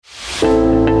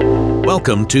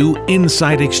Welcome to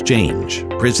Inside Exchange,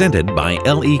 presented by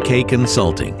LEK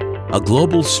Consulting, a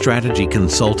global strategy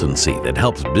consultancy that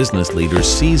helps business leaders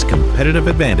seize competitive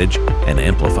advantage and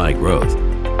amplify growth.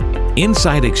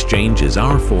 Inside Exchange is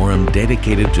our forum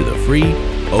dedicated to the free,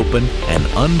 open, and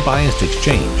unbiased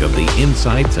exchange of the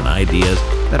insights and ideas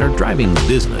that are driving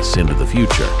business into the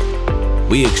future.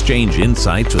 We exchange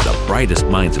insights with the brightest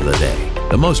minds of the day,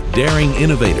 the most daring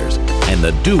innovators, and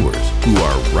the doers who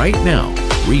are right now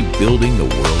rebuilding the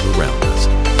world around us.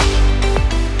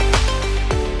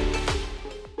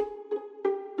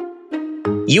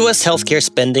 U.S. healthcare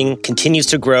spending continues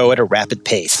to grow at a rapid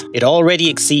pace. It already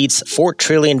exceeds $4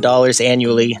 trillion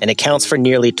annually and accounts for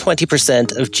nearly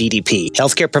 20% of GDP.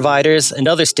 Healthcare providers and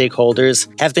other stakeholders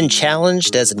have been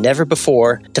challenged as never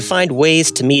before to find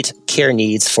ways to meet care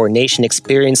needs for a nation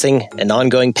experiencing an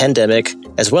ongoing pandemic,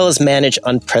 as well as manage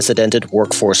unprecedented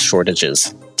workforce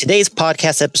shortages. Today's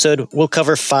podcast episode will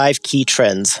cover 5 key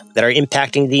trends that are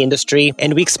impacting the industry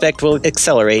and we expect will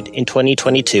accelerate in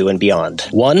 2022 and beyond.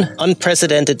 1.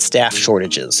 Unprecedented staff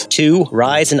shortages. 2.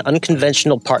 Rise in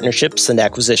unconventional partnerships and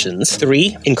acquisitions.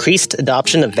 3. Increased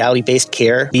adoption of value-based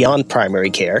care beyond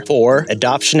primary care. 4.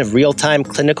 Adoption of real-time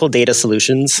clinical data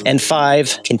solutions. And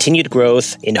 5. Continued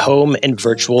growth in home and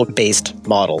virtual-based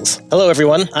models. Hello,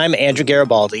 everyone. I'm Andrew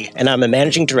Garibaldi, and I'm a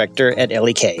managing director at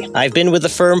LEK. I've been with the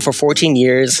firm for 14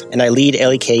 years, and I lead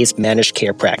LEK's managed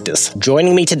care practice.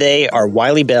 Joining me today are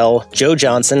Wiley Bell, Joe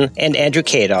Johnson, and Andrew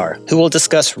Kadar, who will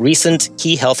discuss recent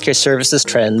key healthcare services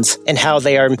trends and how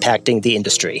they are impacting the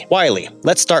industry. Wiley,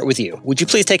 let's start with you. Would you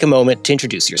please take a moment to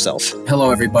introduce yourself?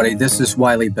 Hello, everybody. This is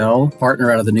Wiley Bell,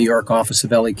 partner out of the New York office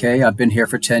of LEK. I've been here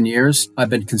for 10 years. I've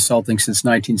been consulting since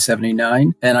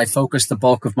 1979, and I focus the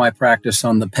bulk of my practice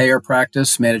on the payer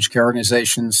practice, managed care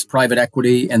organizations, private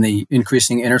equity, and the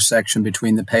increasing intersection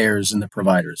between the payers and the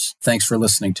providers. Thanks for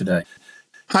listening today.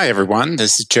 Hi, everyone.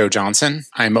 This is Joe Johnson.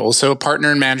 I'm also a partner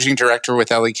and managing director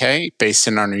with LEK, based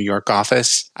in our New York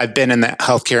office. I've been in the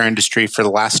healthcare industry for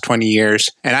the last 20 years,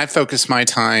 and I've focused my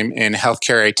time in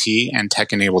healthcare IT and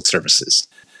tech-enabled services.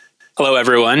 Hello,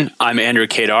 everyone. I'm Andrew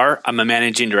Kadar. I'm a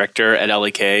managing director at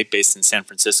LEK based in San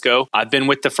Francisco. I've been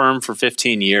with the firm for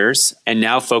 15 years and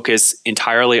now focus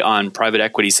entirely on private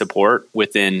equity support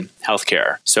within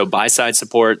healthcare. So buy-side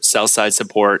support, sell-side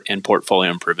support, and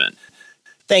portfolio improvement.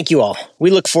 Thank you all.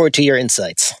 We look forward to your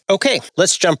insights. Okay,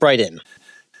 let's jump right in.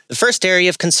 The first area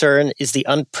of concern is the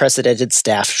unprecedented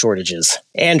staff shortages.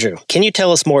 Andrew, can you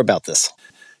tell us more about this?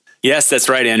 Yes, that's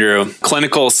right, Andrew.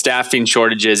 Clinical staffing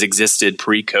shortages existed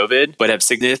pre-COVID, but have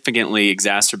significantly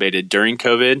exacerbated during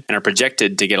COVID and are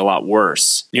projected to get a lot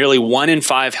worse. Nearly 1 in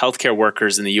 5 healthcare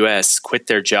workers in the U.S. quit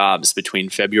their jobs between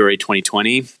February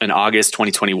 2020 and August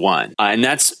 2021. And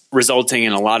that's resulting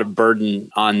in a lot of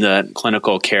burden on the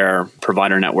clinical care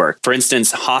provider network. For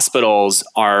instance, hospitals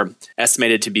are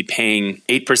estimated to be paying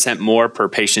 8% more per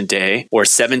patient day, or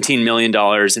 $17 million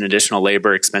in additional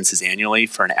labor expenses annually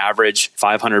for an average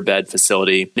 500-bed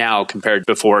facility now compared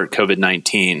to before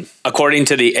COVID-19. According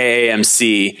to the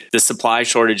AAMC, the supply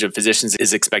shortage of physicians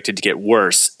is expected to get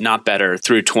worse, not better,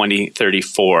 through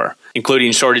 2034.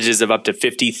 Including shortages of up to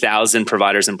 50,000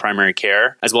 providers in primary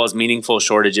care, as well as meaningful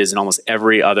shortages in almost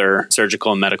every other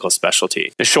surgical and medical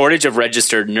specialty. The shortage of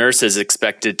registered nurses is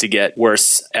expected to get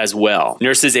worse as well.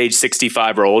 Nurses age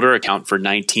 65 or older account for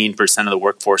 19% of the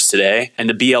workforce today, and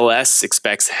the BLS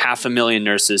expects 500,000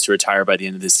 nurses to retire by the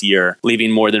end of this year, leaving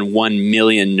more than 1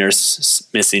 million nurses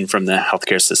missing from the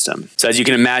healthcare system. So as you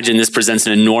can imagine, this presents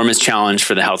an enormous challenge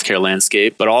for the healthcare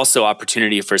landscape, but also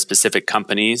opportunity for specific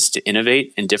companies to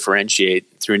innovate and differentiate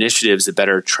through initiatives that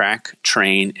better track,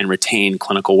 train, and retain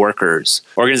clinical workers.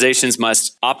 Organizations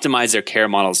must optimize their care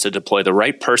models to deploy the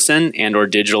right person and/or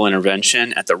digital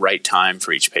intervention at the right time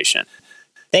for each patient.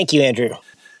 Thank you, Andrew.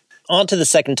 On to the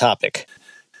second topic.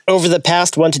 Over the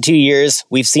past 1 to 2 years,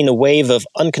 we've seen a wave of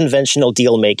unconventional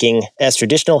deal-making as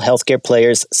traditional healthcare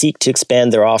players seek to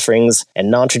expand their offerings and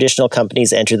non-traditional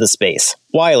companies enter the space.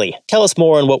 Wiley, tell us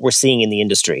more on what we're seeing in the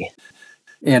industry.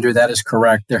 Andrew, that is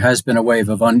correct. There has been a wave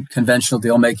of unconventional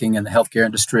deal-making in the healthcare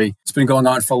industry. It's been going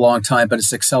on for a long time, but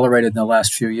it's accelerated in the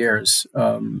last few years.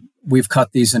 We've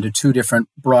cut these into 2 different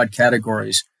broad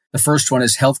categories. The first one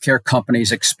is healthcare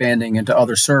companies expanding into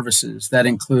other services. That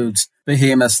includes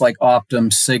behemoths like Optum,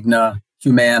 Cigna,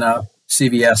 Humana,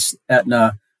 CVS,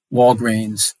 Aetna,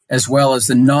 Walgreens, as well as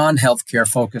the non-healthcare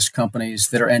focused companies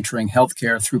that are entering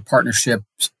healthcare through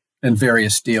partnerships and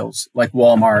various deals like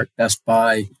Walmart, Best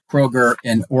Buy, Kroger,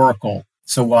 and Oracle.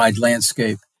 It's a wide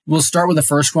landscape. We'll start with the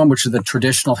first one, which are the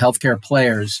traditional healthcare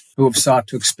players who have sought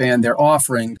to expand their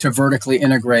offering to vertically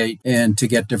integrate and to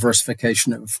get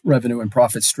diversification of revenue and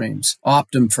profit streams.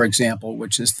 Optum, for example,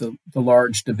 which is the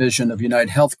large division of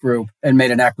United Health Group, and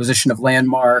made an acquisition of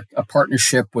Landmark, a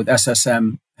partnership with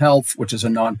SSM Health, which is a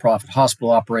nonprofit hospital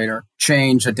operator,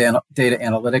 Change, a data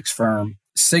analytics firm.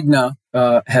 Cigna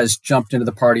has jumped into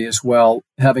the party as well,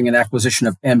 having an acquisition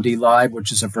of MD Live,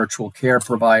 which is a virtual care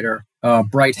provider.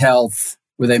 Bright Health,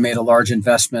 where they made a large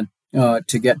investment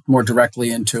to get more directly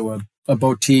into a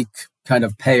boutique kind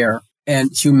of payer.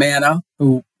 And Humana,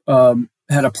 who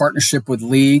had a partnership with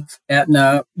League,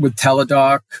 Aetna with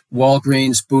Teladoc,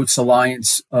 Walgreens, Boots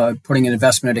Alliance, putting an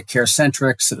investment into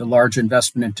CareCentrix, a large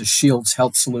investment into Shields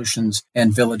Health Solutions,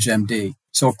 and VillageMD.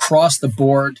 So across the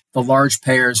board, the large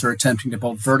payers are attempting to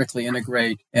both vertically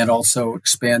integrate and also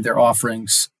expand their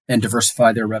offerings and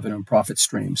diversify their revenue and profit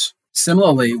streams.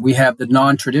 Similarly, we have the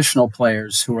non-traditional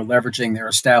players who are leveraging their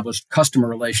established customer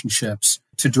relationships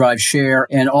to drive share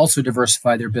and also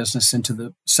diversify their business into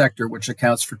the sector, which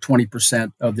accounts for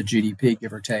 20% of the GDP,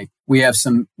 give or take. We have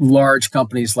some large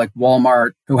companies like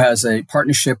Walmart, who has a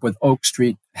partnership with Oak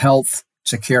Street Health,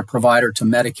 it's a care provider to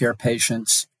Medicare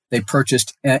patients. They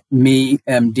purchased MeMD,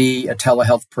 a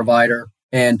telehealth provider,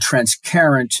 and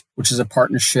Transcarent, which is a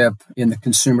partnership in the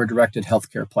consumer-directed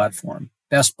healthcare platform.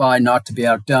 Best Buy, not to be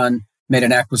outdone, made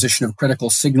an acquisition of Critical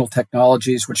Signal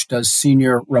Technologies, which does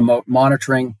senior remote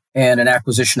monitoring, and an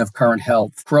acquisition of Current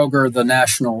Health. Kroger, the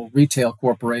national retail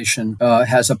corporation,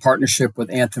 has a partnership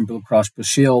with Anthem Blue Cross Blue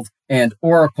Shield, and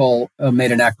Oracle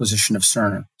made an acquisition of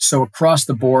Cerner. So across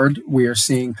the board, we are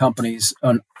seeing companies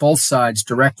on both sides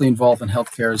directly involved in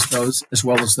healthcare, as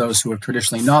well as those who have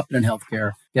traditionally not been in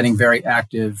healthcare, getting very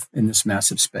active in this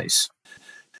massive space.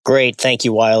 Great. Thank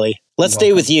you, Wiley. Let's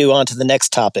stay with you on to the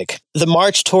next topic. The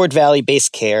march toward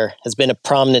value-based care has been a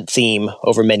prominent theme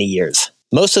over many years.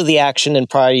 Most of the action in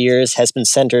prior years has been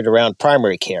centered around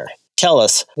primary care. Tell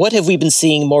us, what have we been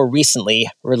seeing more recently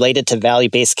related to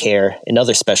value-based care in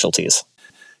other specialties?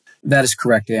 That is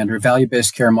correct, Andrew.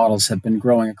 Value-based care models have been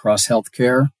growing across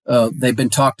healthcare. They've been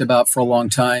talked about for a long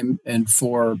time, and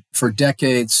for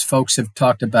decades, folks have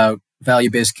talked about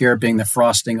value-based care being the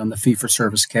frosting on the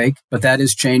fee-for-service cake, but that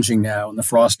is changing now, and the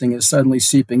frosting is suddenly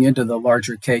seeping into the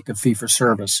larger cake of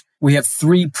fee-for-service. We have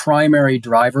three primary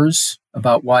drivers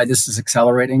about why this is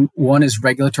accelerating. One is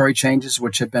regulatory changes,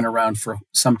 which have been around for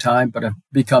some time, but have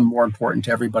become more important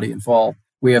to everybody involved.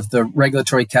 We have the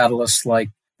regulatory catalysts like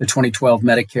the 2012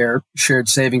 Medicare Shared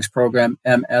Savings Program,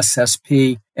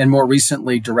 MSSP, and more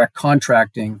recently, direct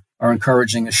contracting are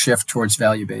encouraging a shift towards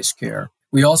value-based care.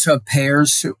 We also have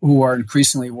payers who are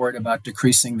increasingly worried about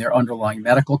decreasing their underlying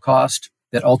medical cost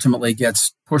that ultimately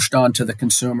gets pushed onto the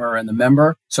consumer and the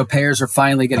member. So payers are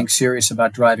finally getting serious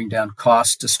about driving down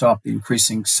costs to stop the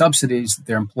increasing subsidies that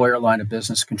their employer line of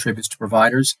business contributes to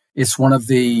providers. It's one of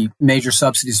the major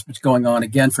subsidies that's going on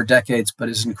again for decades, but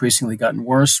has increasingly gotten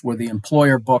worse, where the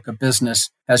employer book of business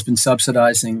has been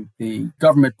subsidizing the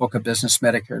government book of business,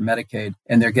 Medicare and Medicaid,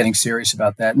 and they're getting serious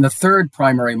about that. And the third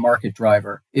primary market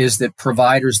driver is that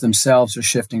providers themselves are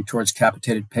shifting towards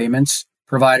capitated payments.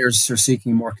 Providers are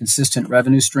seeking more consistent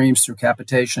revenue streams through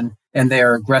capitation, and they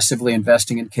are aggressively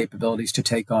investing in capabilities to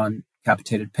take on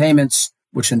capitated payments,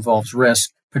 which involves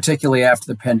risk, particularly after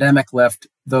the pandemic left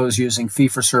those using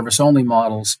fee-for-service only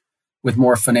models with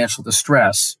more financial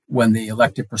distress when the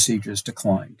elective procedures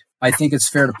declined. I think it's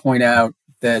fair to point out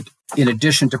that in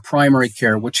addition to primary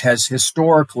care, which has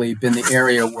historically been the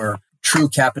area where true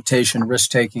capitation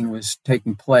risk-taking was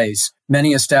taking place,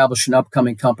 many established and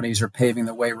upcoming companies are paving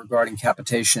the way regarding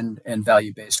capitation and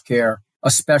value-based care,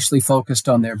 especially focused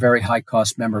on their very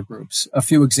high-cost member groups. A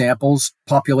few examples: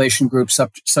 population groups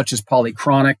such as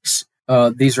polychronics.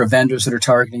 These are vendors that are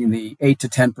targeting the 8 to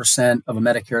 10% of a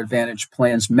Medicare Advantage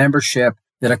plan's membership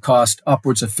that cost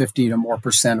upwards of 50 to more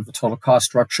percent of the total cost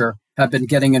structure, have been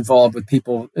getting involved with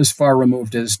people as far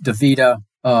removed as DaVita,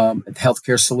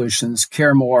 Healthcare Solutions,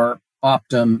 CareMore,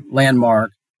 Optum,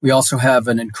 Landmark. We also have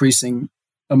an increasing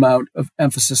amount of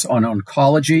emphasis on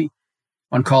oncology.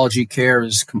 Oncology care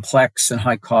is complex and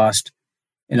high cost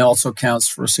and also accounts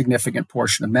for a significant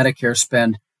portion of Medicare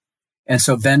spend. And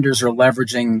so vendors are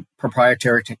leveraging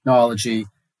proprietary technology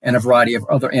and a variety of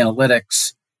other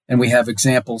analytics. And we have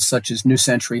examples such as New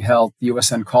Century Health, the U.S.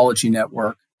 Oncology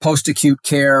Network, post-acute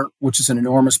care, which is an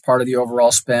enormous part of the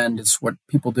overall spend. It's what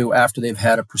people do after they've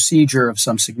had a procedure of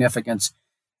some significance,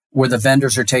 where the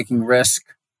vendors are taking risk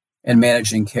and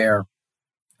managing care.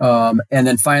 And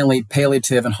then finally,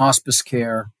 palliative and hospice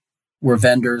care, where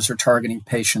vendors are targeting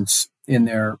patients in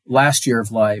their last year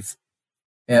of life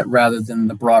rather than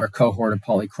the broader cohort of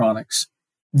polychronics.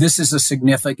 This is a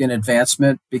significant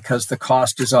advancement because the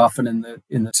cost is often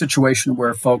in the situation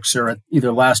where folks are at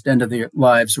either last end of their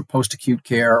lives or post-acute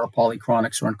care or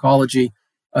polychronics or oncology.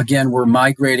 Again, we're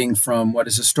migrating from what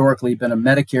has historically been a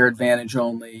Medicare Advantage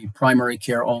only, primary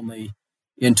care only,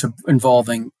 into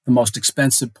involving the most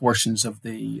expensive portions of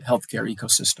the healthcare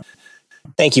ecosystem.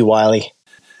 Thank you, Wiley.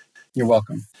 You're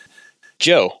welcome.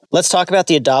 Joe, let's talk about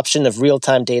the adoption of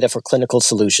real-time data for clinical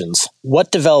solutions.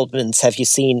 What developments have you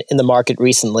seen in the market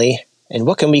recently, and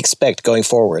what can we expect going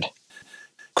forward?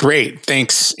 Great.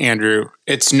 Thanks, Andrew.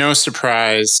 It's no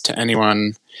surprise to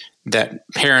anyone that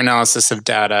payer analysis of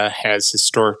data has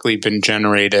historically been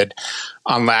generated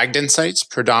on lagged insights,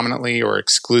 predominantly or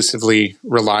exclusively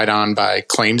relied on by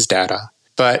claims data.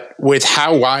 But with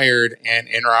how wired and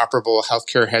interoperable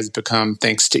healthcare has become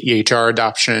thanks to EHR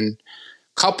adoption,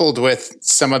 coupled with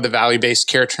some of the value-based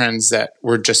care trends that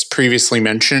were just previously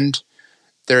mentioned,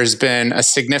 there's been a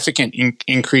significant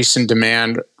increase in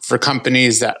demand for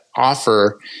companies that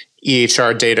offer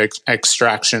EHR data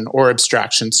extraction or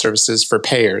abstraction services for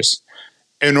payers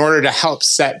in order to help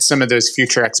set some of those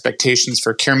future expectations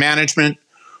for care management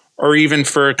or even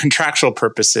for contractual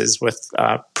purposes with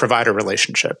provider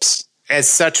relationships. As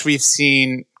such, we've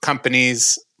seen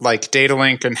companies like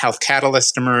Datalink and Health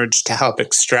Catalyst emerge to help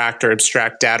extract or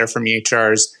abstract data from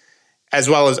EHRs, as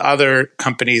well as other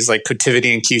companies like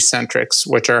Cotiviti and Qcentrix,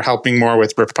 which are helping more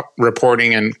with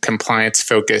reporting and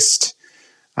compliance-focused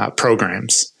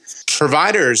programs.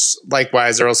 Providers,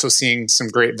 likewise, are also seeing some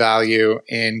great value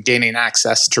in gaining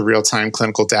access to real-time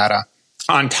clinical data.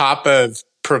 On top of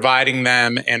providing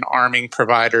them and arming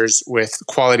providers with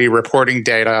quality reporting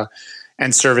data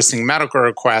and servicing medical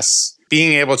requests,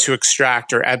 being able to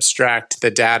extract or abstract the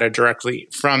data directly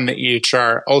from the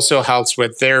EHR also helps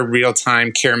with their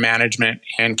real-time care management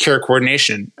and care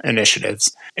coordination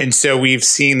initiatives. And so we've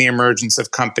seen the emergence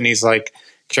of companies like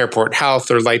CarePort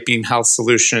Health or Lightbeam Health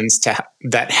Solutions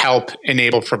that help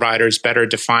enable providers better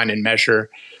define and measure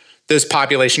those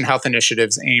population health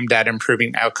initiatives aimed at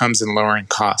improving outcomes and lowering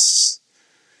costs.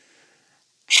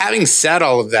 Having said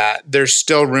all of that, there's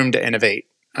still room to innovate.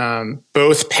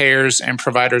 Both payers and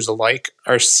providers alike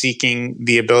are seeking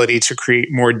the ability to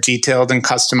create more detailed and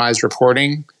customized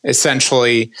reporting,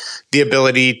 essentially the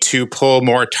ability to pull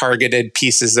more targeted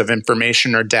pieces of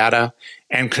information or data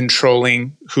and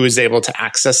controlling who is able to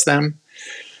access them.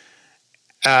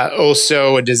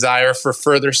 Also, a desire for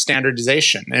further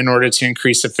standardization in order to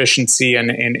increase efficiency and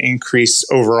increase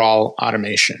overall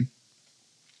automation.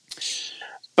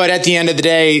 But at the end of the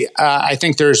day, I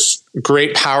think there's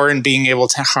great power in being able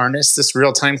to harness this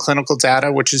real-time clinical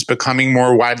data, which is becoming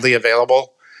more widely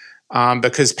available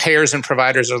because payers and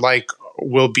providers alike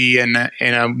will be in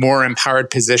a more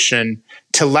empowered position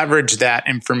to leverage that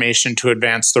information to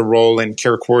advance the role in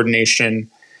care coordination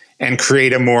and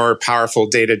create a more powerful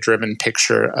data-driven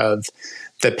picture of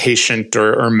the patient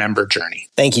or member journey.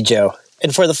 Thank you, Joe.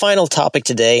 And for the final topic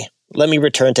today, let me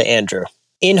return to Andrew.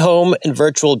 In-home and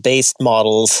virtual-based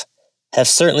models have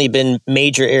certainly been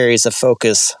major areas of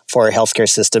focus for our healthcare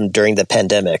system during the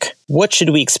pandemic. What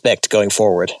should we expect going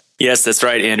forward? Yes, that's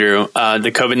right, Andrew.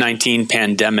 The COVID-19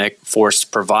 pandemic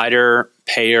forced provider,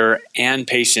 payer, and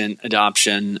patient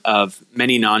adoption of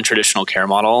many non-traditional care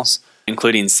models,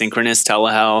 including synchronous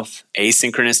telehealth,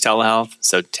 asynchronous telehealth,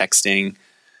 so texting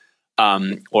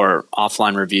or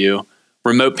offline review,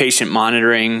 remote patient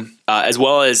monitoring, as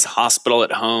well as hospital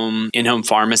at home, in-home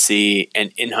pharmacy,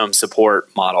 and in-home support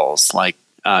models like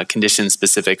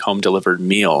condition-specific home-delivered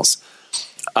meals.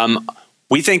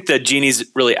 We think that genie's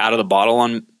really out of the bottle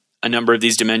on a number of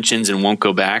these dimensions and won't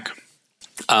go back.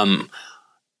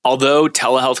 Although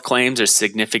telehealth claims are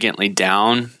significantly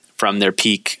down from their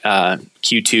peak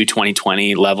Q2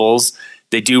 2020 levels,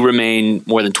 they do remain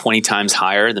more than 20 times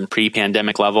higher than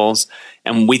pre-pandemic levels,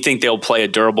 and we think they'll play a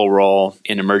durable role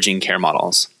in emerging care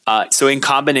models. So in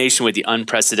combination with the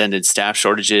unprecedented staff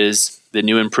shortages, the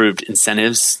new improved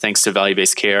incentives thanks to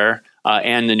value-based care,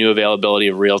 and the new availability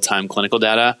of real-time clinical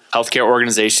data, healthcare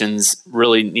organizations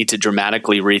really need to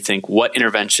dramatically rethink what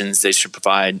interventions they should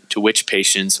provide to which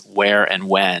patients, where and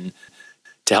when,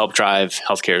 to help drive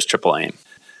healthcare's triple aim.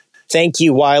 Thank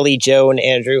you, Wiley, Joe, and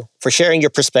Andrew, for sharing your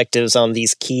perspectives on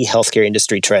these key healthcare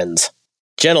industry trends.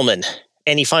 Gentlemen,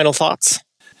 any final thoughts?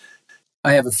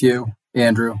 I have a few,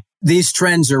 Andrew. These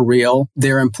trends are real.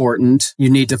 They're important. You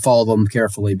need to follow them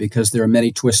carefully because there are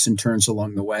many twists and turns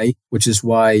along the way, which is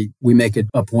why we make it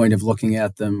a point of looking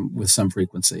at them with some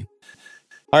frequency.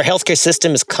 Our healthcare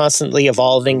system is constantly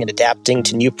evolving and adapting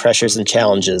to new pressures and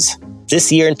challenges.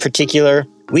 This year in particular,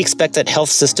 We expect that health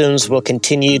systems will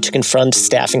continue to confront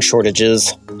staffing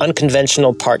shortages,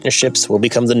 unconventional partnerships will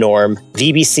become the norm,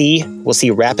 VBC will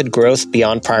see rapid growth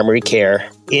beyond primary care,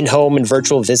 in-home and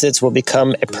virtual visits will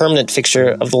become a permanent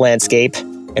fixture of the landscape,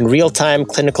 and real-time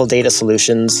clinical data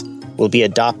solutions will be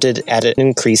adopted at an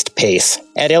increased pace.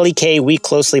 At LEK, we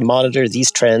closely monitor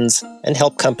these trends and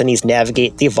help companies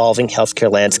navigate the evolving healthcare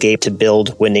landscape to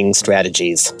build winning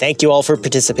strategies. Thank you all for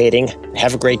participating.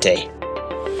 Have a great day.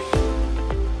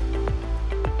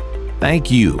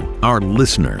 Thank you, our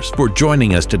listeners, for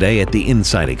joining us today at the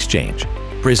Insight Exchange,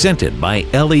 presented by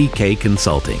LEK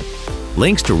Consulting.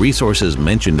 Links to resources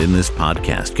mentioned in this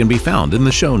podcast can be found in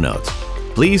the show notes.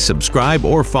 Please subscribe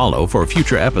or follow for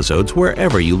future episodes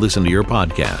wherever you listen to your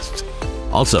podcasts.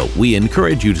 Also, we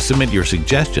encourage you to submit your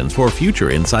suggestions for future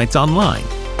insights online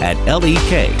at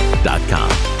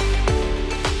lek.com.